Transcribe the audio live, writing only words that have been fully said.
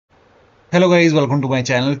Hello guys, welcome to my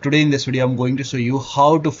channel. Today in this video I'm going to show you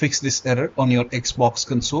how to fix this error on your Xbox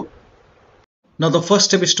console. Now the first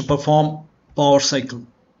step is to perform power cycle.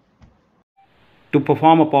 To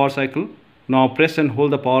perform a power cycle, now press and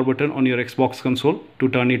hold the power button on your Xbox console to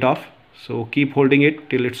turn it off. So keep holding it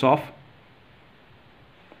till it's off.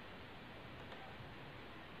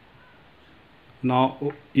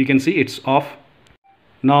 Now you can see it's off.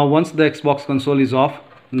 Now once the Xbox console is off,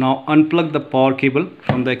 now unplug the power cable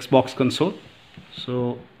from the Xbox console.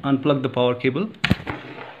 So unplug the power cable.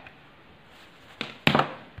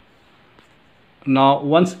 Now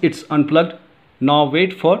once it's unplugged, now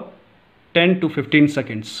wait for 10 to 15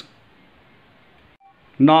 seconds.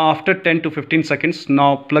 Now after 10 to 15 seconds,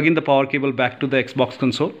 now plug in the power cable back to the Xbox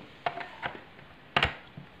console.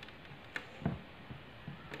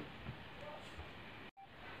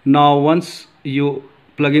 Now once you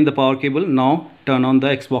plug in the power cable, now turn on the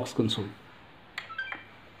Xbox console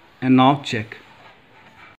and now check.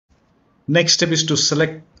 Next step is to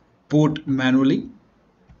select port manually.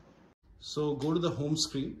 So go to the home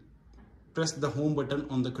screen, press the home button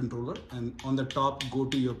on the controller, and on the top go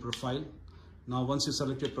to your profile. Now once you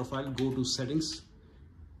select your profile, go to settings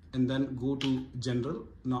and then go to general.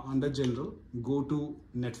 Now under general, go to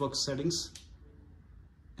network settings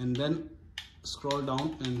and then scroll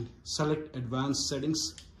down and select advanced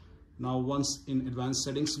settings. Now once in advanced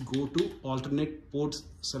settings, go to alternate port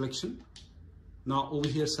selection. Now over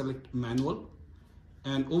here select manual,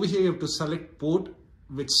 and over here you have to select port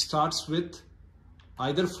which starts with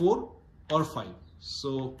either 4 or 5.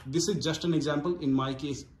 So this is just an example. In my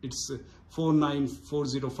case it's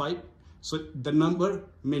 49405, so the number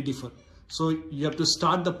may differ. So you have to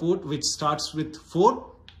start the port which starts with 4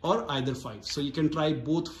 or either 5. So you can try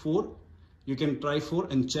both 4. You can try 4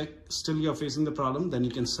 and check, still you are facing the problem, then you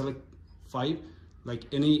can select 5, like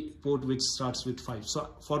any port which starts with 5. So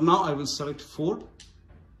for now I will select 4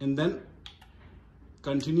 and then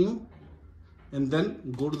continue, and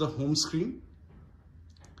then go to the home screen,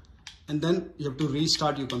 and then you have to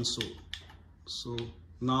restart your console. So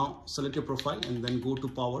now select your profile and then go to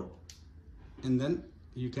power, and then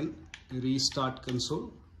you can restart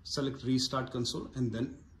console, select restart console and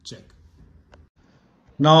then check.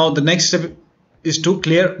 Now the next step is to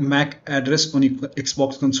clear MAC address on your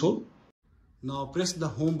Xbox console. Now press the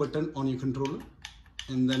home button on your controller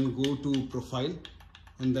and then go to profile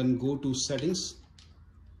and then go to settings.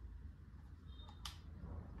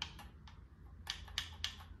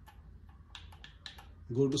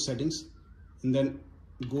 Go to settings and then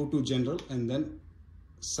go to general and then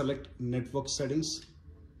select network settings,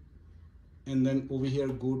 and then over here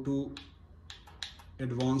go to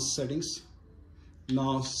advanced settings.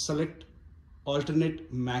 Now select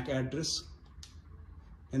alternate MAC address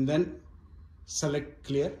and then select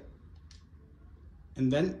clear, and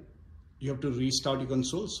then you have to restart your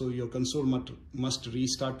console. So your console must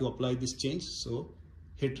restart to apply this change. So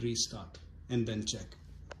hit restart and then check.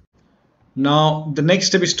 Now the next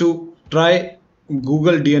step is to try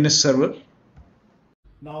Google DNS server.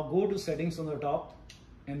 Now go to settings on the top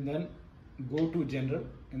and then go to general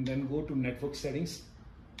and then go to network settings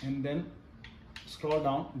and then scroll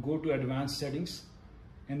down, go to advanced settings,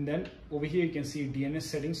 and then over here you can see DNS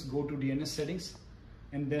settings. Go to DNS settings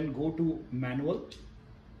and then go to manual.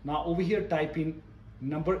 Now over here type in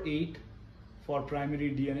number 8 for primary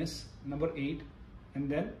DNS, number 8, and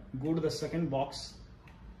then go to the second box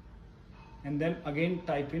and then again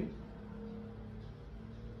type in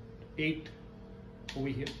 8 over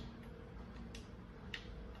here.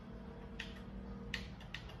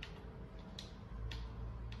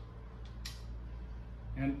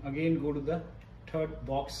 And again go to the third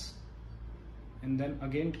box and then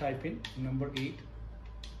again type in number 8.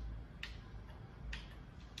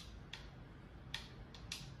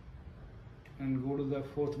 And go to the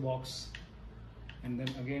fourth box and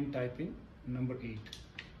then again type in number 8.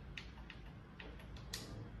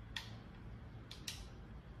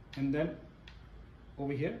 And then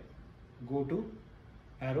over here go to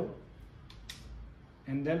arrow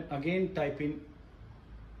and then again type in,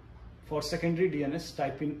 for secondary DNS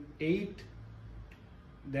type in 8,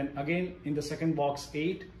 then again in the second box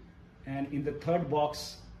 8, and in the third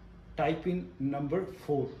box type in number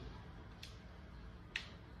 4.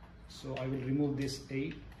 So I will remove this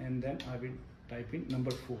 8 and then I will type in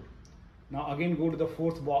number 4. Now again go to the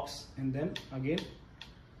fourth box and then again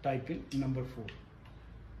type in number 4.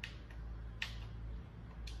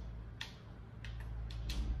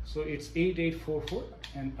 So it's 8844,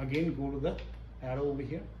 and again go to the arrow over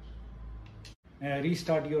here.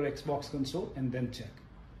 Restart your Xbox console and then check.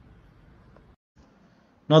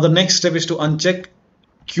 Now the next step is to uncheck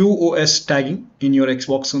QoS tagging in your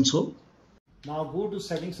Xbox console. Now go to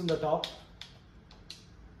settings on the top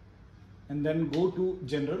and then go to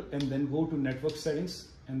general and then go to network settings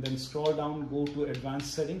and then scroll down, go to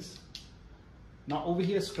advanced settings. Now over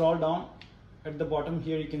here scroll down, at the bottom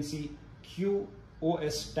here you can see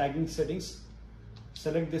QoS tagging settings.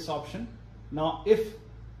 Select this option. Now if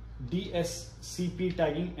DSCP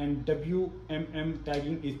tagging and WMM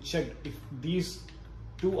tagging is checked, if these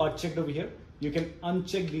two are checked over here, you can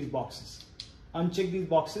uncheck these boxes. Uncheck these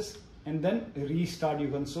boxes and then restart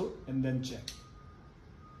your console and then check.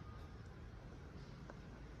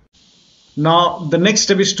 Now the next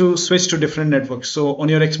step is to switch to different networks. So on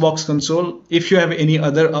your Xbox console, if you have any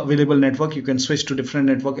other available network, you can switch to different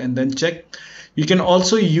network and then check. You can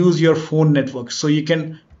also use your phone network. So you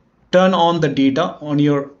can turn on the data on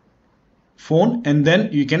your phone and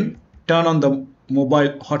then you can turn on the mobile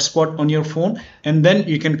hotspot on your phone and then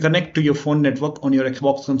you can connect to your phone network on your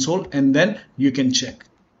Xbox console and then you can check.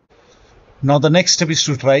 Now the next step is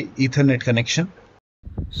to try Ethernet connection.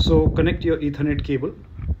 So connect your Ethernet cable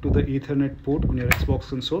to the Ethernet port on your Xbox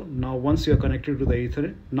console. Now once you are connected to the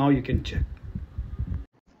Ethernet, now you can check.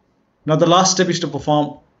 Now the last step is to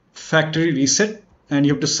perform factory reset and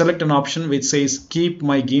you have to select an option which says keep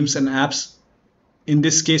my games and apps. In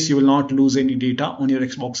this case, you will not lose any data on your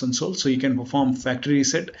Xbox console, so you can perform factory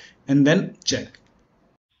reset and then check.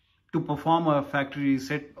 To perform a factory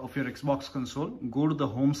reset of your Xbox console, go to the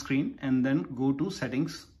home screen and then go to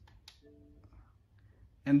settings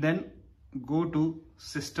and then go to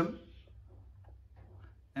system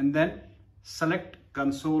and then select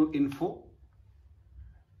console info.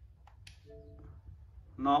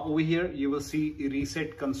 Now over here you will see a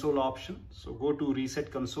reset console option, so go to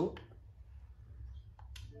reset console.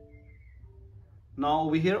 Now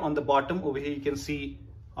over here on the bottom over here you can see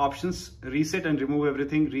options, reset and remove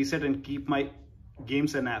everything, reset and keep my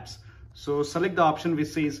games and apps. So select the option which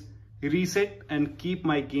says reset and keep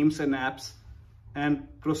my games and apps and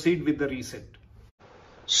proceed with the reset.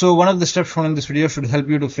 So one of the steps shown in this video should help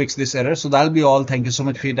you to fix this error. So that'll be all. Thank you so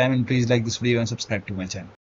much for your time and please like this video and subscribe to my channel.